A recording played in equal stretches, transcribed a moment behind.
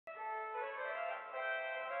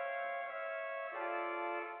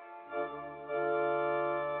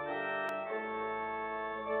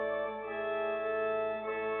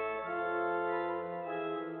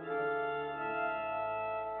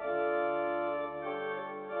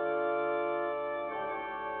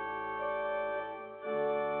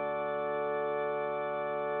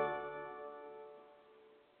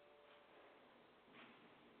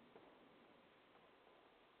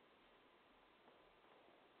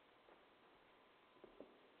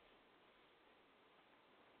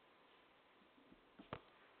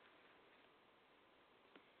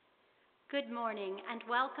Good morning and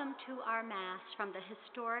welcome to our Mass from the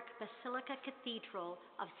historic Basilica Cathedral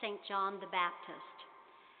of St. John the Baptist.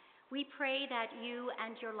 We pray that you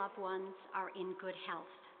and your loved ones are in good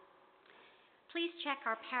health. Please check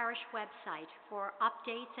our parish website for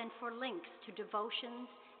updates and for links to devotions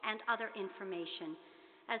and other information,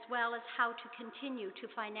 as well as how to continue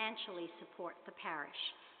to financially support the parish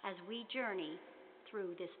as we journey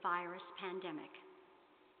through this virus pandemic.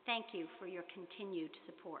 Thank you for your continued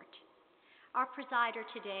support. Our presider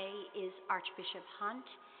today is Archbishop Hunt,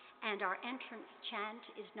 and our entrance chant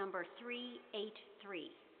is number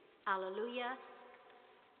 383. Alleluia,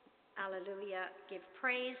 alleluia, give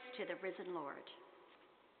praise to the risen Lord.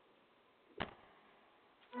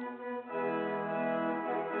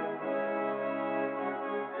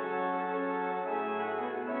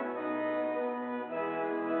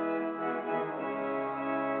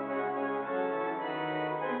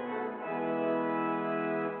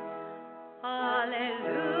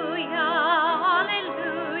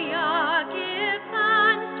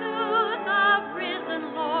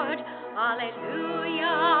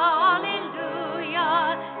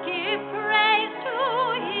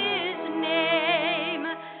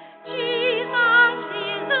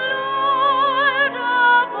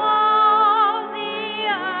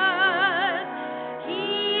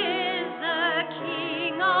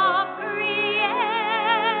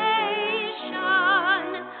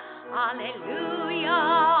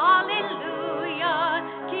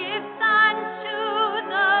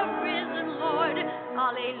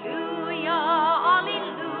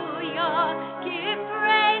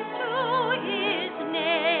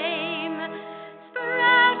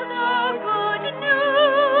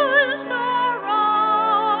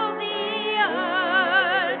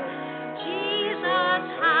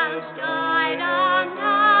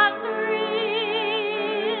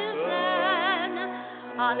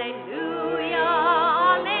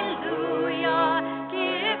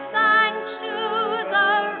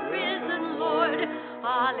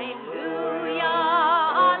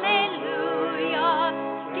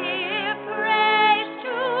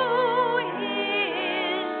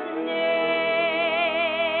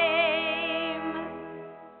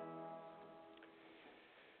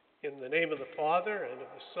 In the name of the Father, and of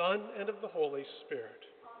the Son, and of the Holy Spirit.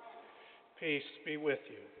 Amen. Peace be with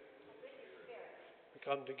you. We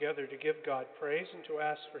come together to give God praise and to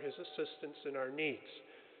ask for his assistance in our needs.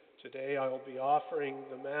 Today I will be offering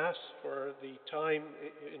the Mass for the time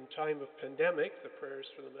of pandemic, the prayers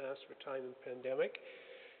for the Mass for time of pandemic.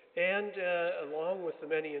 And along with the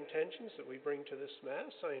many intentions that we bring to this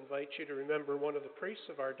Mass, I invite you to remember one of the priests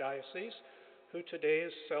of our diocese who today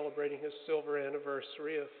is celebrating his silver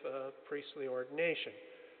anniversary of priestly ordination.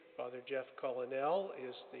 Father Jeff Collinell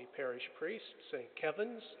is the parish priest, St.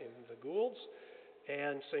 Kevin's in the Goulds,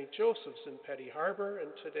 and St. Joseph's in Petty Harbor,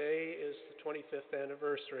 and today is the 25th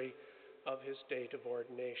anniversary of his date of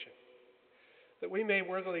ordination. That we may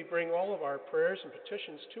worthily bring all of our prayers and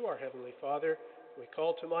petitions to our Heavenly Father, we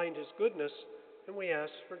call to mind his goodness, and we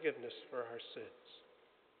ask forgiveness for our sins.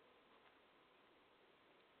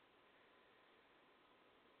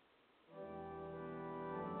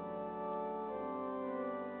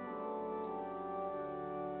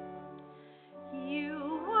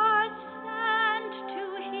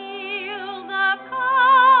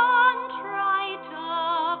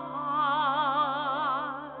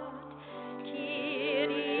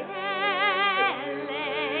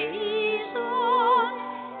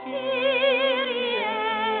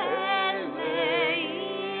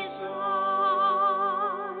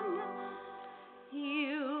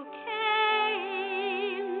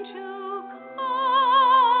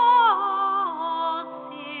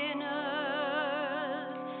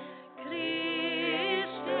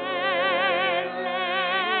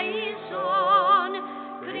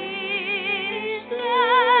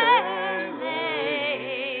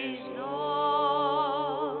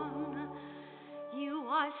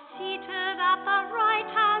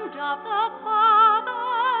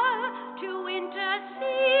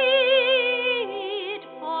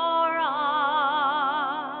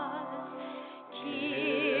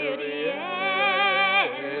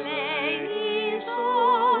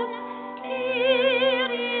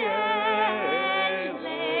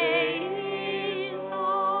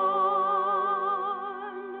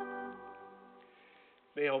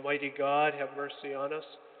 May Almighty God have mercy on us,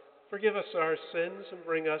 forgive us our sins, and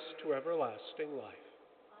bring us to everlasting life.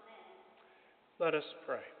 Amen. Let us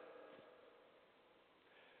pray.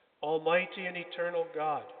 Almighty and eternal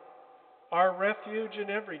God, our refuge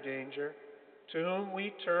in every danger, to whom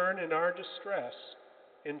we turn in our distress,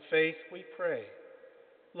 in faith we pray.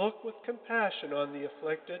 Look with compassion on the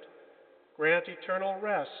afflicted, Grant eternal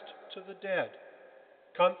rest to the dead,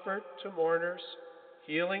 comfort to mourners,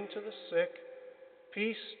 healing to the sick,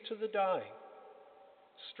 peace to the dying,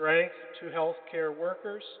 strength to healthcare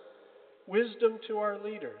workers, wisdom to our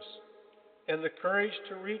leaders, and the courage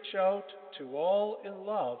to reach out to all in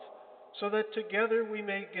love, so that together we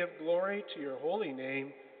may give glory to your holy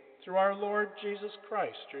name through our Lord Jesus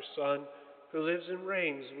Christ, your Son, who lives and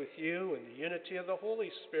reigns with you in the unity of the Holy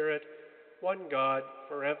Spirit, one God,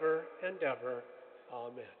 forever and ever.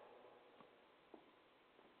 Amen.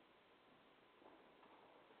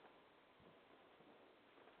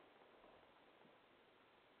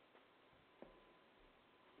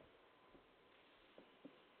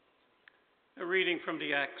 A reading from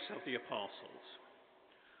the Acts of the Apostles.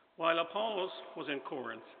 While Apollos was in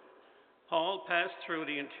Corinth, Paul passed through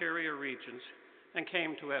the interior regions and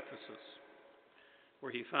came to Ephesus,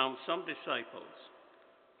 where he found some disciples.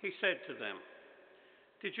 He said to them,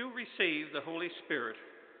 "Did you receive the Holy Spirit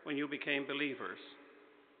when you became believers?"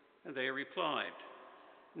 And they replied,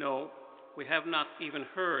 "No, we have not even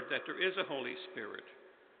heard that there is a Holy Spirit."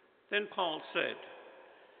 Then Paul said,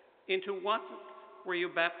 "Into what were you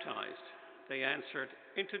baptized?" They answered,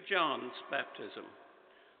 "Into John's baptism."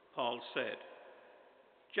 Paul said,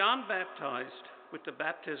 "John baptized with the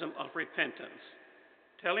baptism of repentance,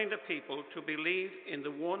 telling the people to believe in the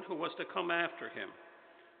one who was to come after him,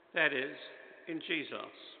 that is, in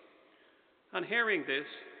Jesus." On hearing this,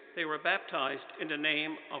 they were baptized in the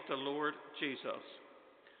name of the Lord Jesus.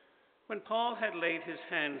 When Paul had laid his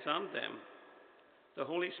hands on them, the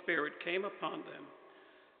Holy Spirit came upon them,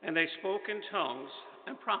 and they spoke in tongues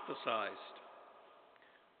and prophesied.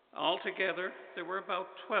 Altogether, there were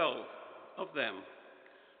about 12 of them.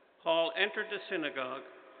 Paul entered the synagogue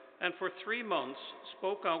and for 3 months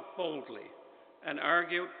spoke out boldly and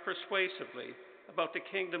argued persuasively about the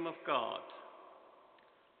kingdom of God.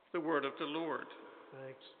 The word of the Lord.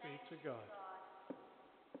 Thanks be to God.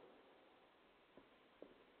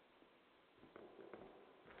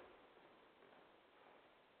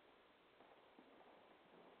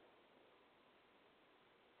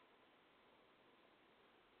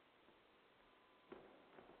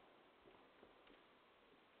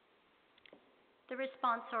 The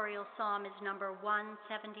responsorial psalm is number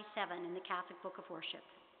 177 in the Catholic Book of Worship.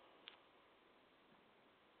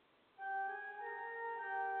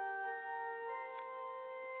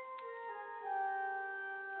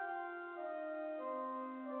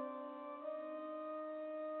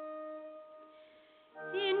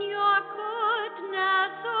 In your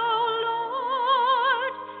goodness, O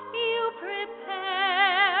Lord, you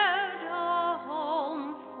prepared a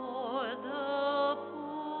home for the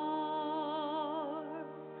poor.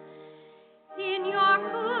 In your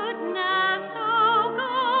goodness, O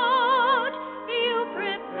God,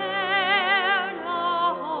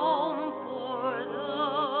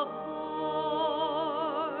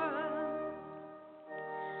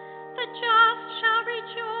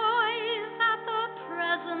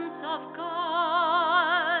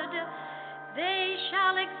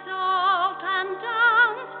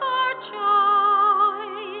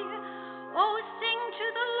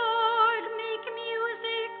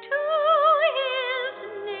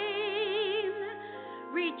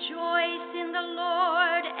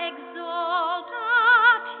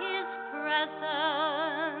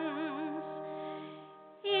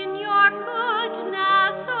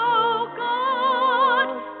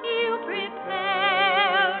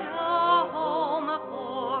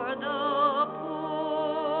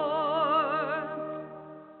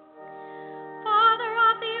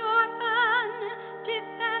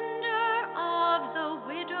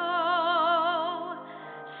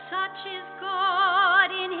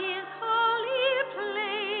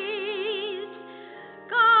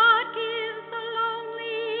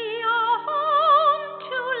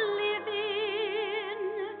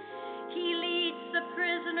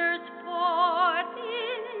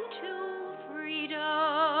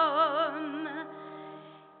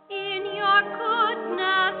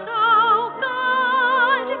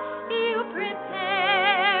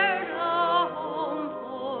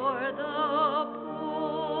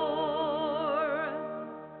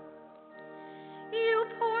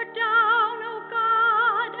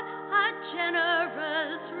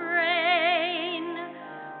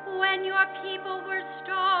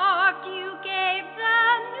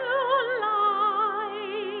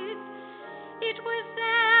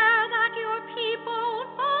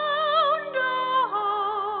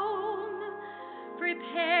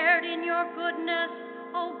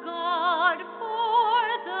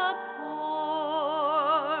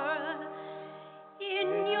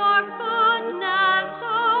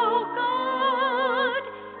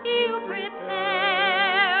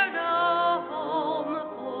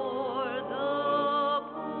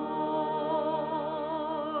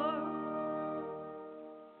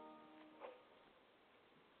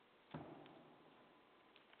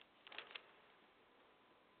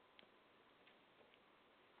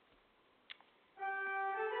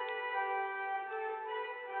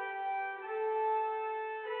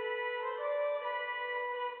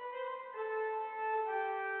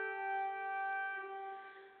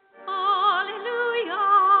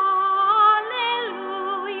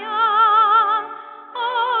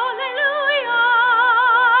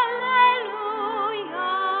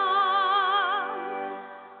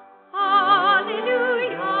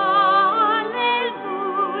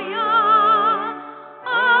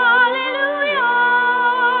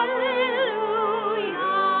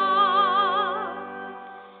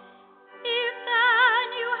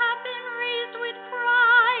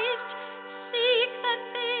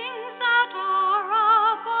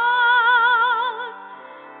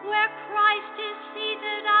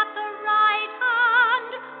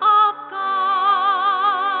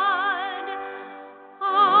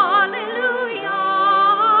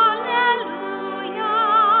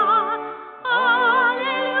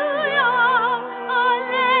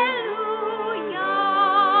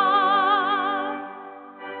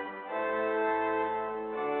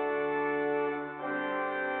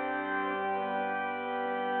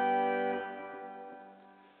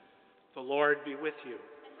 Lord be with you.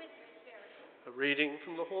 And with your spirit. A reading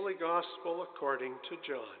from the Holy Gospel according to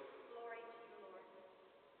John. Glory to you, Lord.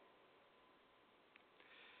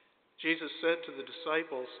 Jesus said to the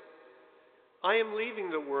disciples, I am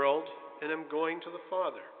leaving the world and am going to the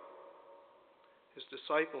Father. His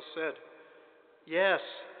disciples said, Yes,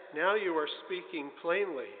 now you are speaking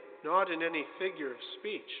plainly, not in any figure of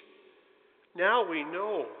speech. Now we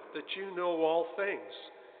know that you know all things,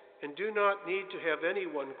 and do not need to have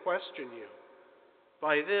anyone question you.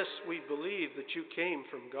 By this we believe that you came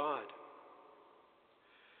from God.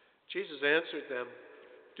 Jesus answered them,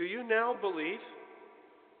 Do you now believe?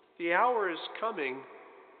 The hour is coming,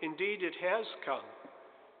 indeed it has come,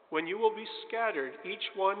 when you will be scattered, each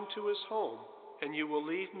one to his home, and you will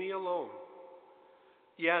leave me alone.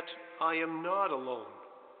 Yet I am not alone,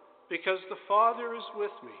 because the Father is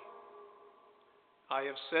with me. I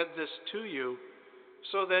have said this to you,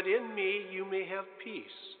 so that in me you may have peace.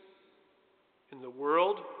 In the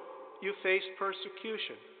world you face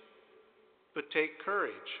persecution, but take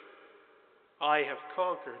courage. I have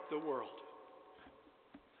conquered the world.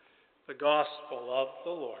 The Gospel of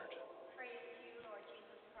the Lord. Praise to you, Lord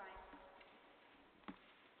Jesus Christ.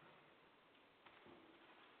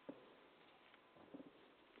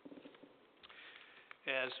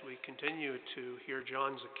 As we continue to hear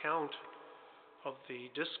John's account of the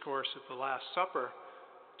discourse at the Last Supper,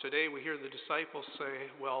 today we hear the disciples say,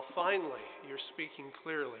 well, finally, you're speaking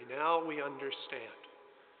clearly. Now we understand.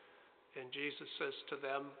 And Jesus says to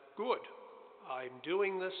them, good, I'm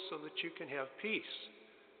doing this so that you can have peace.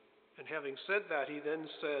 And having said that, he then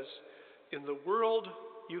says, in the world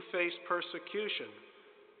you face persecution,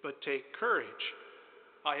 but take courage.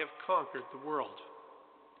 I have conquered the world.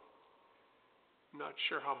 I'm not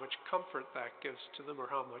sure how much comfort that gives to them or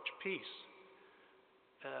how much peace.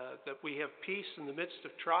 That we have peace in the midst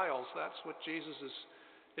of trials, that's what Jesus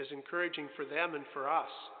is encouraging for them and for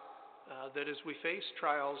us. That as we face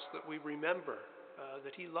trials, that we remember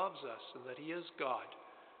that he loves us and that he is God.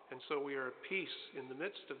 And so we are at peace in the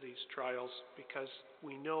midst of these trials because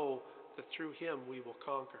we know that through him we will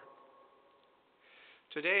conquer.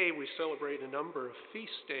 Today we celebrate a number of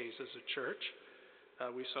feast days as a church.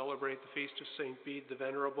 We celebrate the feast of St. Bede the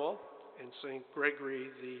Venerable and St.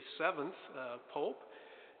 Gregory the Seventh, Pope,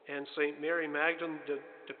 and St. Mary Magdalene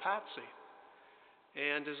de Pazzi.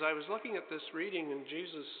 And as I was looking at this reading and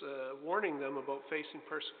Jesus warning them about facing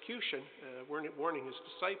persecution, warning his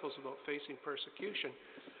disciples about facing persecution,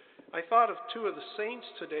 I thought of two of the saints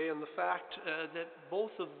today and the fact that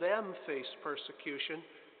both of them faced persecution,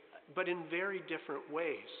 but in very different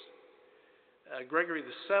ways. Gregory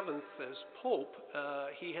VII, as Pope,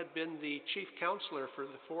 he had been the chief counselor for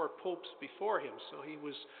the four popes before him, so he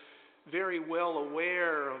was very well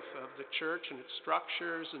aware of the church and its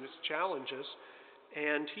structures and its challenges,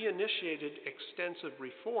 and he initiated extensive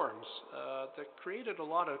reforms that created a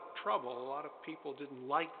lot of trouble. A lot of people didn't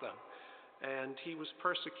like them. And he was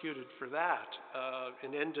persecuted for that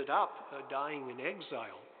and ended up dying in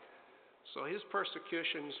exile. So his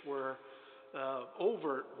persecutions were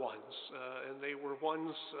overt ones, and they were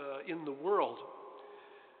ones in the world.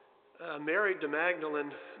 Mary de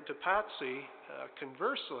Magdalene de Pazzi,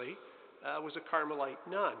 conversely, was a Carmelite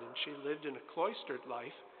nun, and she lived in a cloistered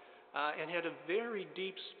life and had a very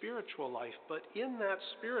deep spiritual life. But in that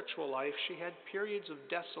spiritual life, she had periods of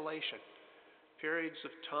desolation. Periods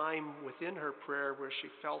of time within her prayer where she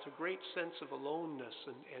felt a great sense of aloneness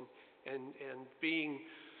and being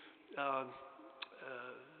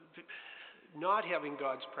not having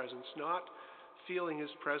God's presence, not feeling his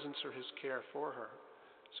presence or his care for her.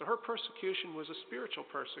 So her persecution was a spiritual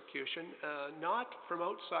persecution, not from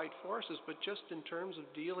outside forces, but just in terms of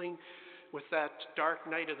dealing with that dark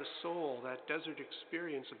night of the soul, that desert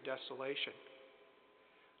experience of desolation.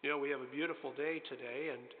 You know, we have a beautiful day today,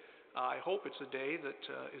 and I hope it's a day that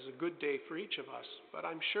is a good day for each of us, but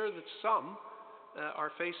I'm sure that some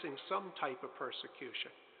are facing some type of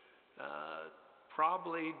persecution,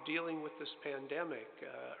 probably dealing with this pandemic,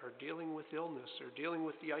 or dealing with illness, or dealing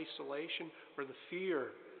with the isolation or the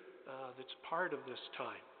fear that's part of this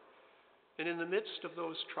time. And in the midst of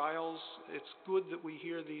those trials, it's good that we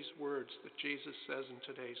hear these words that Jesus says in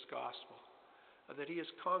today's gospel, that he has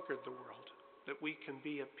conquered the world, that we can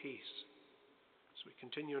be at peace. As we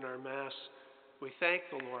continue in our Mass, we thank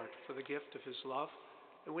the Lord for the gift of his love,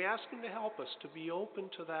 and we ask him to help us to be open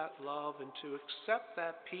to that love and to accept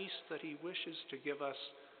that peace that he wishes to give us,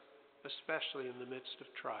 especially in the midst of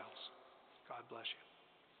trials. God bless you.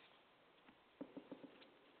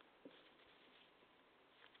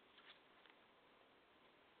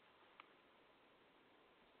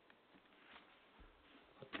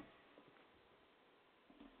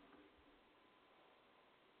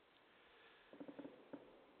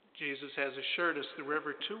 Jesus has assured us that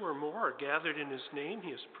wherever two or more are gathered in his name,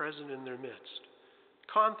 he is present in their midst.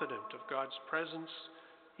 Confident of God's presence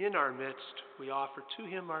in our midst, we offer to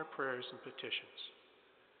him our prayers and petitions.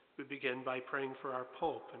 We begin by praying for our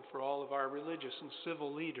Pope and for all of our religious and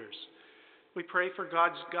civil leaders. We pray for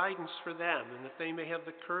God's guidance for them and that they may have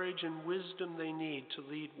the courage and wisdom they need to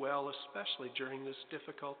lead well, especially during this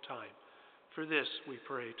difficult time. For this we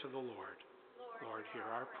pray to the Lord. Lord, hear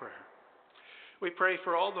our prayer. We pray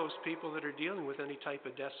for all those people that are dealing with any type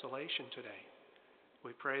of desolation today.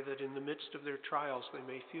 We pray that in the midst of their trials they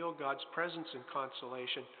may feel God's presence and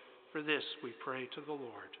consolation. For this we pray to the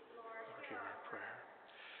Lord. Lord, hear our prayer.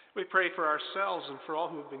 We pray for ourselves and for all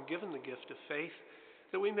who have been given the gift of faith,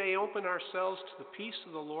 that we may open ourselves to the peace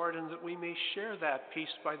of the Lord and that we may share that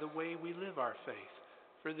peace by the way we live our faith.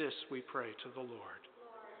 For this we pray to the Lord.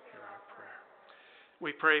 Hear our prayer.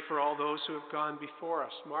 We pray for all those who have gone before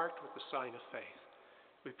us, marked with the sign of faith.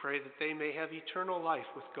 We pray that they may have eternal life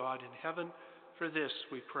with God in heaven. For this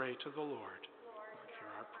we pray to the Lord. Lord,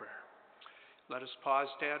 hear our prayer. Let us pause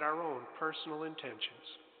to add our own personal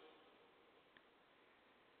intentions.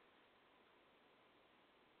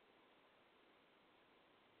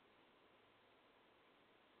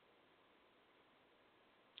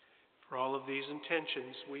 For all of these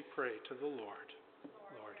intentions, we pray to the Lord.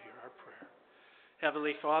 Lord, hear our prayer.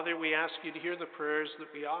 Heavenly Father, we ask you to hear the prayers that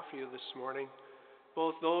we offer you this morning,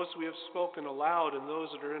 both those we have spoken aloud and those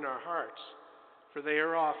that are in our hearts, for they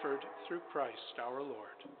are offered through Christ our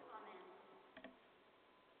Lord.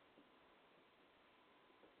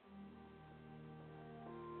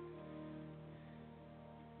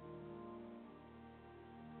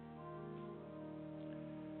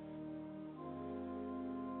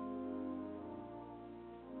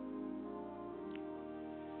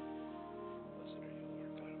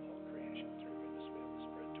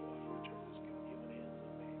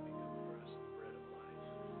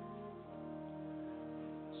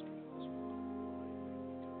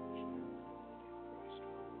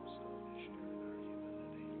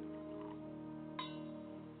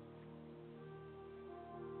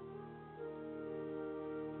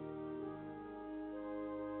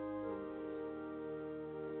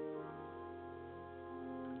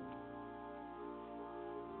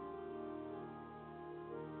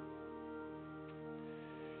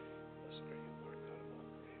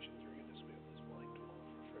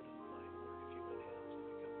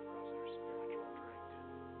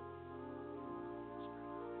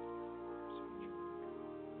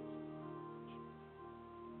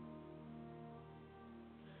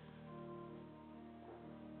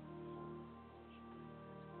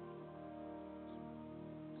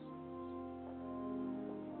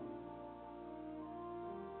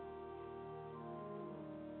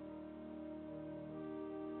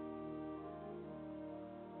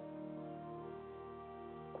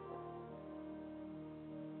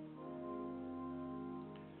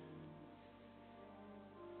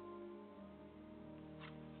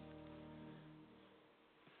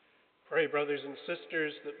 Pray, brothers and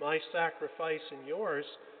sisters, that my sacrifice and yours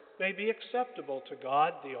may be acceptable to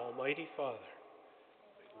God, the Almighty Father.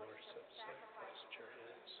 May the Lord accept sacrifice at your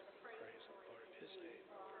hands for the praise and glory of his name,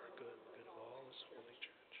 for our good and the good of all his holy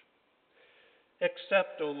church.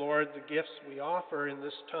 Accept, O Lord, the gifts we offer in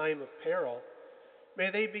this time of peril.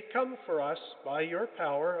 May they become for us, by your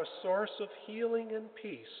power, a source of healing and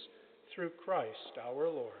peace through Christ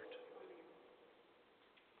our Lord.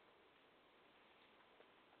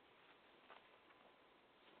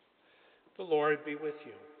 The Lord be with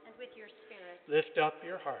you. And with your spirit. Lift up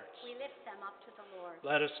your hearts. We lift them up to the Lord.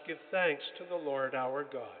 Let us give thanks to the Lord our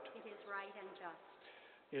God. It is right and just.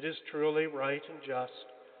 It is truly right and just,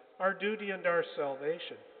 our duty and our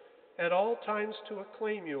salvation, at all times to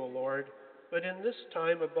acclaim you, O Lord, but in this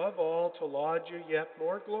time above all to laud you yet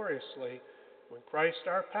more gloriously, when Christ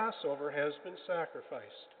our Passover has been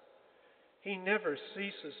sacrificed. He never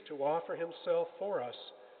ceases to offer himself for us,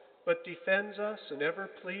 but defends us and ever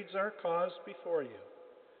pleads our cause before you.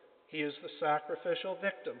 He is the sacrificial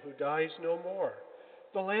victim who dies no more,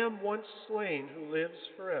 the Lamb once slain who lives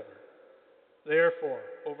forever. Therefore,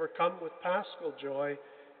 overcome with paschal joy,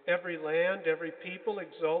 every land, every people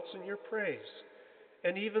exults in your praise,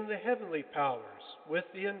 and even the heavenly powers, with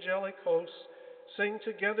the angelic hosts, sing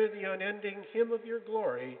together the unending hymn of your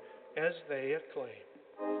glory as they acclaim.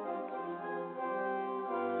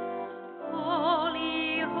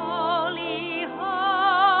 Holy, holy,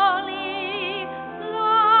 holy,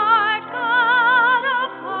 Lord God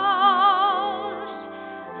of hosts,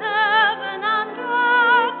 heaven and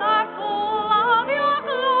earth are full of your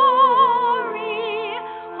glory.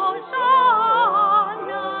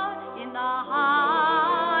 Hosanna in the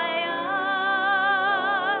highest.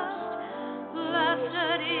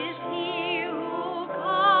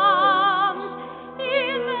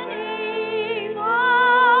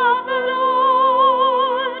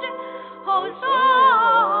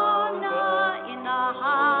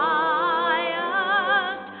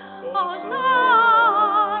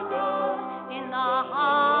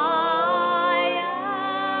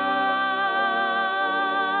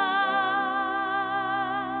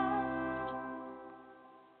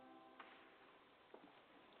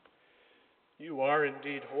 You are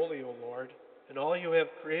indeed holy, O Lord, and all you have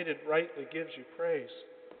created rightly gives you praise.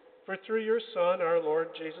 For through your Son, our Lord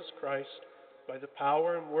Jesus Christ, by the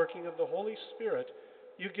power and working of the Holy Spirit,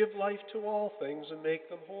 you give life to all things and make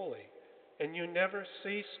them holy. And you never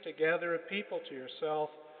cease to gather a people to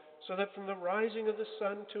yourself, so that from the rising of the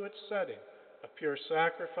sun to its setting, a pure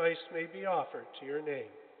sacrifice may be offered to your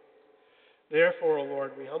name. Therefore, O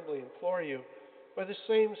Lord, we humbly implore you, by the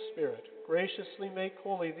same Spirit, graciously make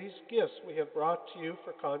holy these gifts we have brought to you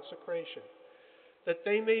for consecration, that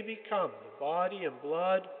they may become the body and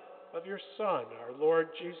blood of your Son, our Lord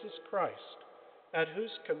Jesus Christ, at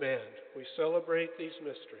whose command we celebrate these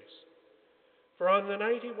mysteries. For on the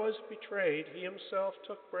night he was betrayed, he himself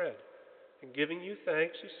took bread, and giving you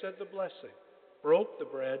thanks, he said the blessing, broke the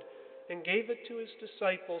bread, and gave it to his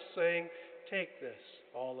disciples, saying, "Take this,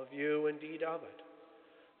 all of you, and eat of it.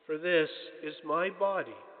 For this is my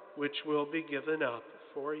body, which will be given up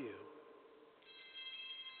for you."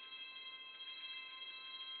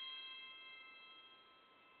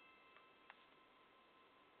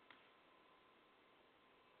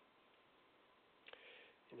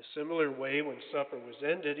 In a similar way, when supper was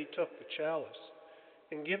ended, he took the chalice,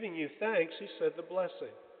 and giving you thanks, he said the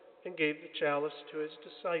blessing, and gave the chalice to his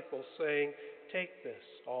disciples, saying, "Take this,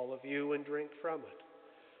 all of you, and drink from it.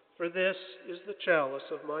 For this is the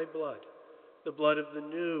chalice of my blood, the blood of the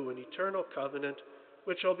new and eternal covenant,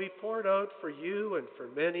 which shall be poured out for you and for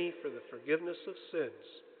many for the forgiveness of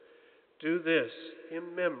sins. Do this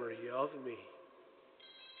in memory of me."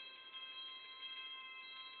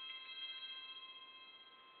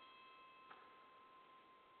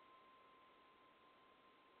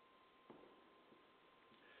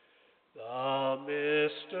 The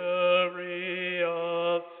mystery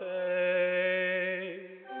of faith.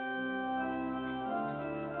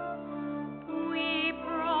 We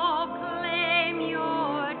proclaim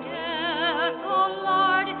your death, O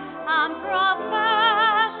Lord, and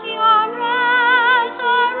profess your resurrection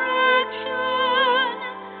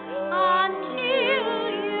until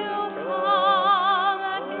you come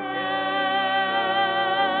again.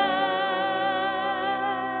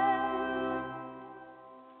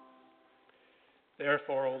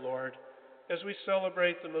 Therefore, O Lord, as we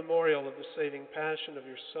celebrate the memorial of the saving passion of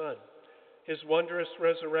your Son, his wondrous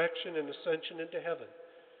resurrection and ascension into heaven,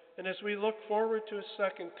 and as we look forward to his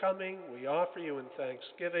second coming, we offer you in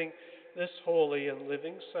thanksgiving this holy and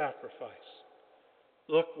living sacrifice.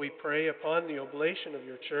 Look, we pray, upon the oblation of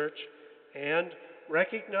your church, and,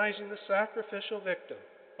 recognizing the sacrificial victim,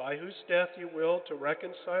 by whose death you willed to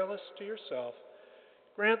reconcile us to yourself,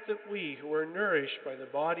 grant that we, who are nourished by the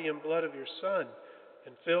body and blood of your Son,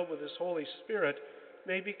 and filled with his Holy Spirit,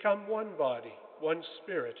 may become one body, one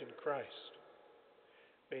spirit in Christ.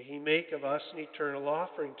 May he make of us an eternal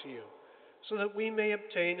offering to you, so that we may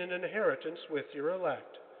obtain an inheritance with your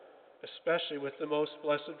elect, especially with the most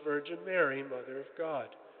blessed Virgin Mary, Mother of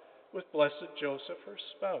God, with blessed Joseph, her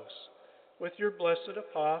spouse, with your blessed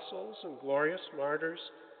apostles and glorious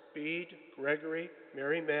martyrs, Bede, Gregory,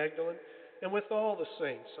 Mary Magdalene, and with all the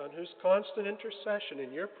saints on whose constant intercession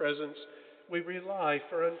in your presence we rely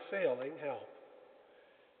for unfailing help.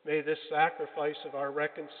 May this sacrifice of our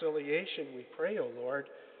reconciliation, we pray, O Lord,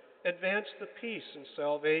 advance the peace and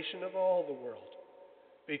salvation of all the world.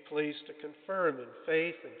 Be pleased to confirm in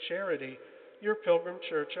faith and charity your pilgrim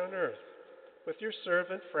church on earth. With your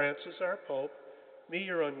servant Francis, our Pope, me,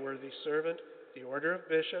 your unworthy servant, the order of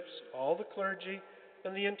bishops, all the clergy,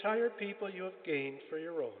 and the entire people you have gained for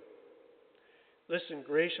your own. Listen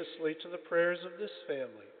graciously to the prayers of this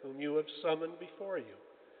family, whom you have summoned before you.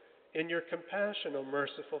 In your compassion, O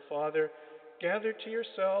merciful Father, gather to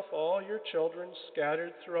yourself all your children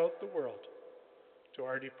scattered throughout the world. To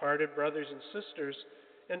our departed brothers and sisters,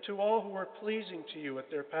 and to all who were pleasing to you at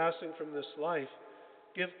their passing from this life,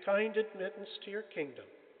 give kind admittance to your kingdom.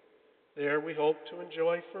 There we hope to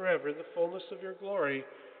enjoy forever the fullness of your glory,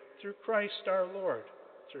 through Christ our Lord,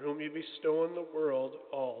 through whom you bestow on the world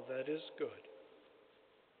all that is good.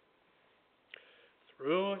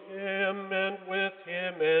 Through him, and with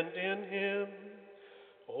him, and in him,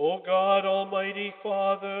 O God, Almighty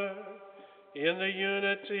Father, in the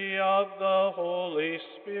unity of the Holy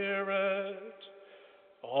Spirit,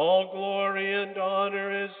 all glory and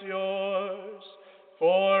honor is yours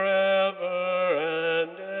forever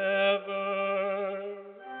and ever.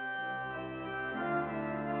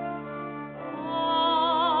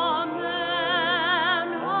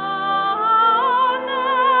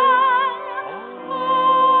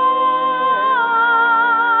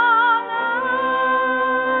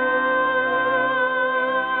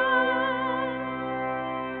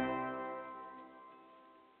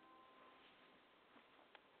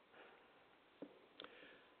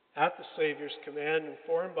 At the Savior's command,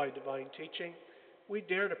 informed by divine teaching, we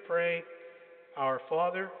dare to pray, Our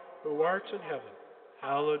Father, who art in heaven,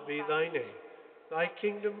 hallowed be thy name. Thy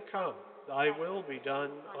kingdom come, thy will be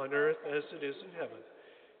done on earth as it is in heaven.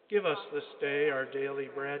 Give us this day our daily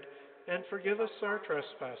bread, and forgive us our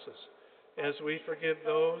trespasses, as we forgive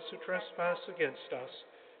those who trespass against us.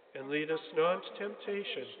 And lead us not into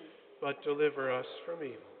temptation, but deliver us from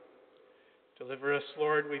evil. Deliver us,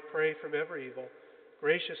 Lord, we pray, from every evil.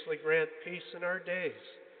 Graciously grant peace in our days,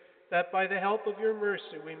 that by the help of your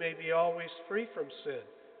mercy we may be always free from sin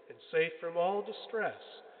and safe from all distress,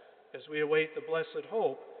 as we await the blessed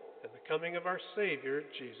hope and the coming of our Savior,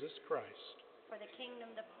 Jesus Christ. For the kingdom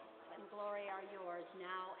and glory are yours,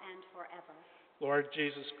 now and forever. Lord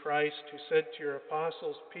Jesus Christ, who said to your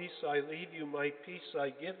apostles, Peace I leave you, my peace I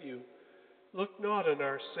give you, look not on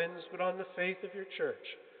our sins, but on the faith of your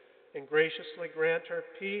church, and graciously grant her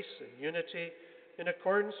peace and unity in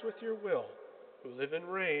accordance with your will, who live and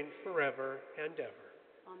reign forever and ever.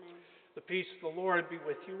 Amen. The peace of the Lord be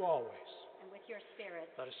with you always. And with your spirit.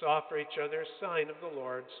 Let us offer each other a sign of the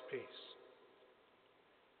Lord's peace.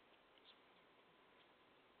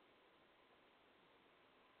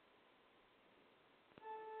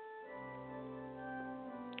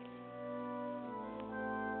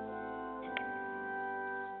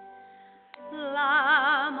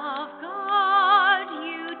 Lamb of God,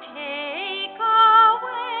 you take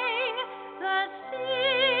away the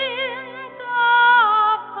sins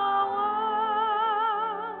of the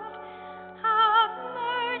world. Have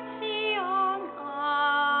mercy on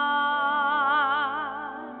us.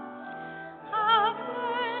 Have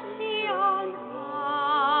mercy on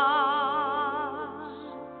us.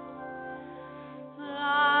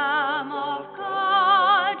 Lamb of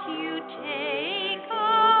God, you take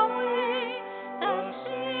away the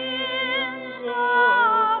sins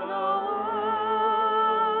of the world.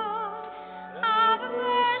 Have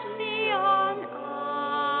mercy on us.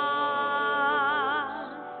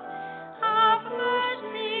 Have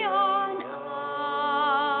mercy on us.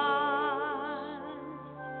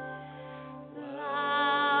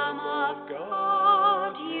 Lamb of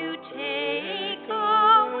God, you take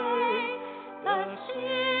away the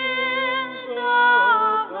sins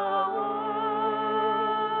of the world.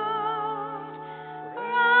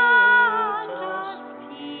 Grant us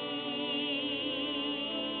peace.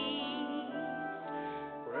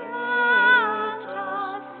 Grant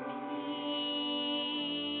us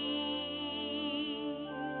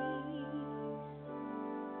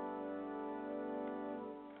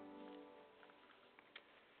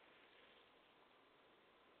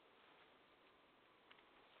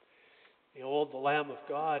Behold the Lamb of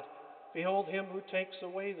God. Behold him who takes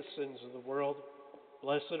away the sins of the world.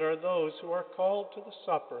 Blessed are those who are called to the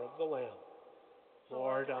supper of the Lamb.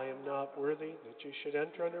 Lord, I am not worthy that you should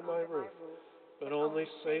enter under my roof, but only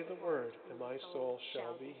say the word, and my soul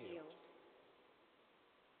shall be healed.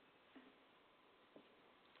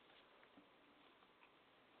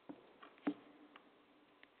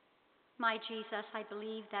 My Jesus, I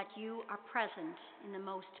believe that you are present in the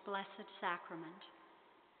most blessed sacrament.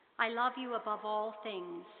 I love you above all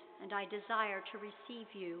things, and I desire to receive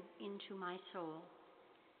you into my soul.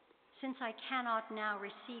 Since I cannot now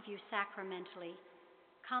receive you sacramentally,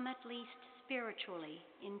 come at least spiritually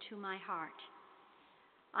into my heart.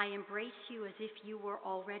 I embrace you as if you were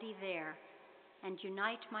already there, and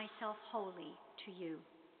unite myself wholly to you.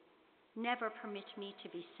 Never permit me to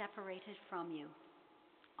be separated from you.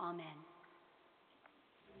 Amen.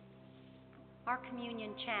 Our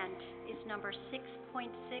communion chant is number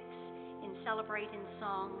 6.6 in Celebrate in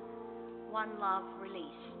Song, One Love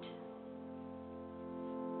Released.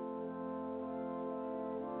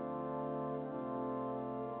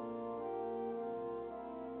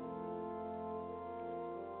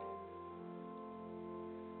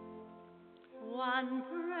 One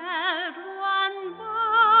bread, one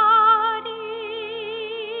body,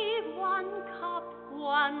 one cup,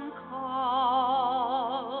 one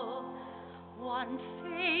call, one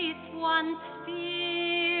faith, one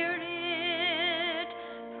spirit,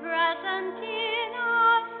 present in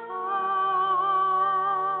us all.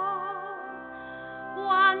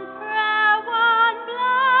 One prayer, one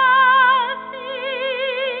blessing,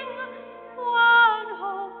 one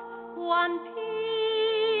hope, one peace,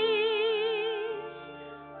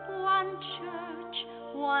 one church,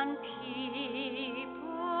 one people,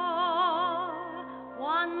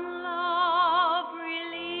 one love.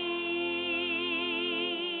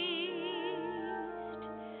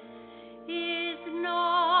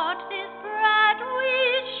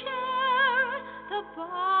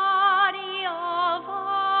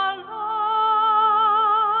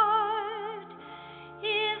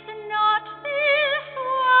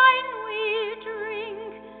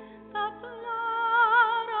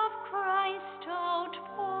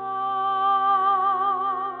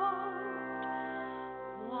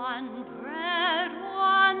 One bread,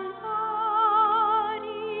 one body,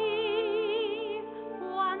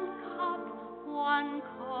 one cup, one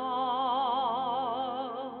call,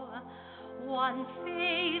 one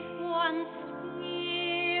faith, one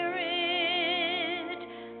spirit,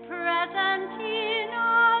 present in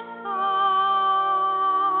us all.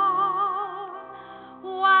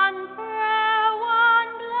 One prayer,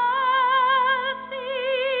 one blessing,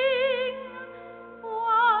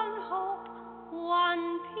 one hope,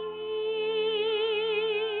 one peace,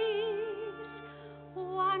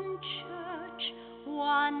 one church,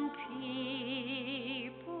 one people,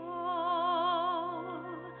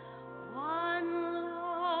 one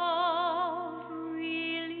love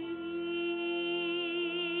released.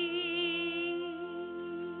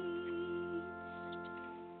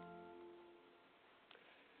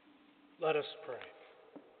 Let us pray.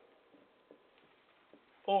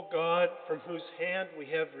 O God, from whose hand we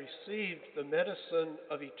have received the medicine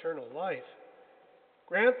of eternal life,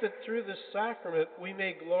 grant that through this sacrament we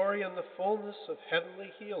may glory in the fullness of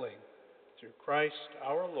heavenly healing. Through Christ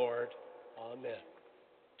our Lord. Amen.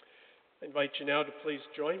 I invite you now to please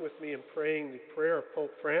join with me in praying the prayer of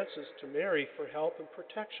Pope Francis to Mary for help and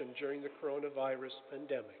protection during the coronavirus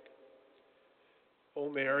pandemic. O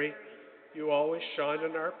Mary, you always shine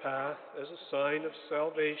on our path as a sign of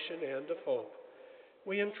salvation and of hope.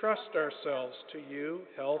 We entrust ourselves to you,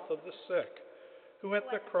 health of the sick, who at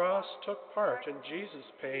the cross took part in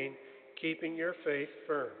Jesus' pain, keeping your faith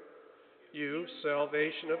firm. You,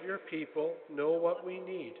 salvation of your people, know what we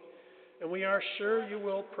need, and we are sure you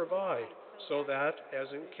will provide, so that,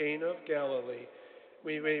 as in Cana of Galilee,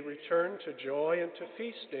 we may return to joy and to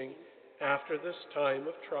feasting after this time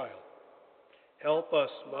of trial. Help us,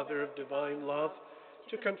 Mother of divine love,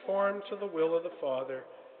 to conform to the will of the Father,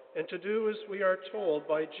 and to do as we are told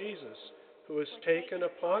by Jesus, who has taken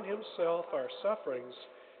upon himself our sufferings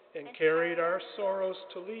and carried our sorrows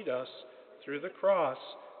to lead us through the cross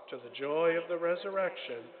to the joy of the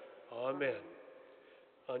resurrection. Amen.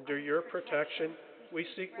 Under your protection we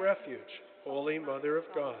seek refuge, Holy Mother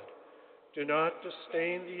of God. Do not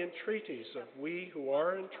disdain the entreaties of we who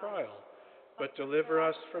are in trial, but deliver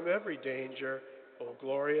us from every danger, O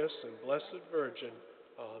glorious and blessed Virgin.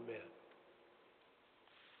 Amen.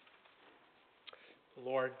 The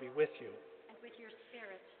Lord be with you. And with your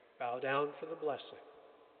spirit. Bow down for the blessing.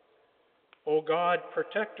 O God,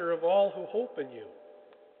 protector of all who hope in you,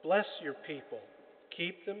 bless your people,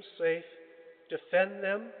 keep them safe, defend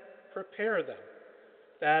them, prepare them,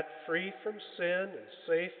 that, free from sin and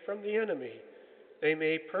safe from the enemy, they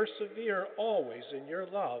may persevere always in your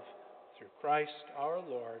love, through Christ our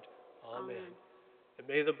Lord. Amen. And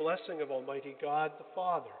may the blessing of Almighty God, the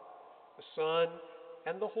Father, the Son,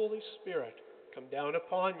 and the Holy Spirit come down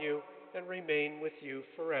upon you and remain with you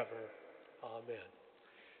forever. Amen.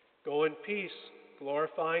 Go in peace,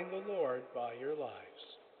 glorifying the Lord by your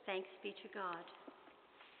lives. Thanks be to God.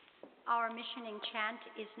 Our missioning chant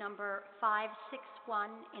is number 561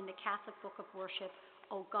 in the Catholic Book of Worship,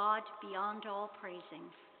 O God, beyond all praising.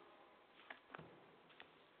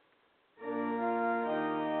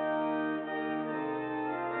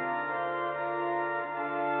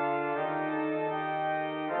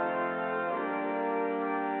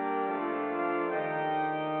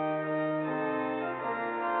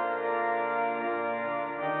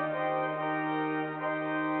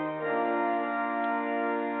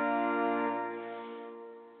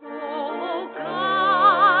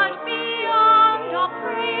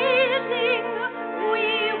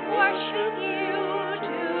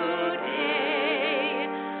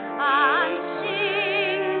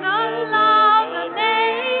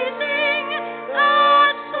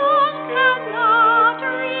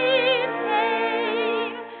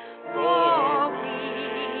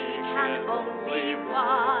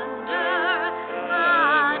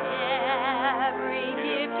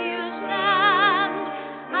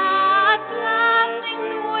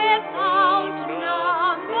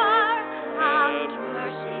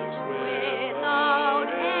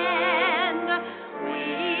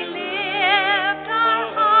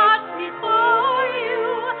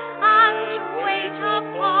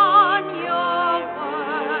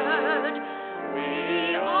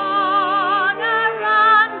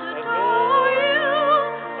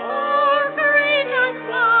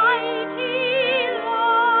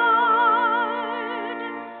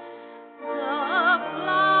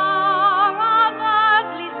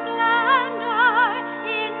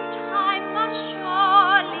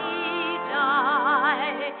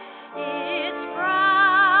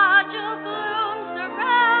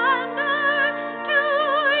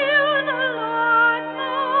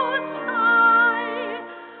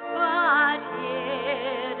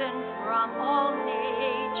 from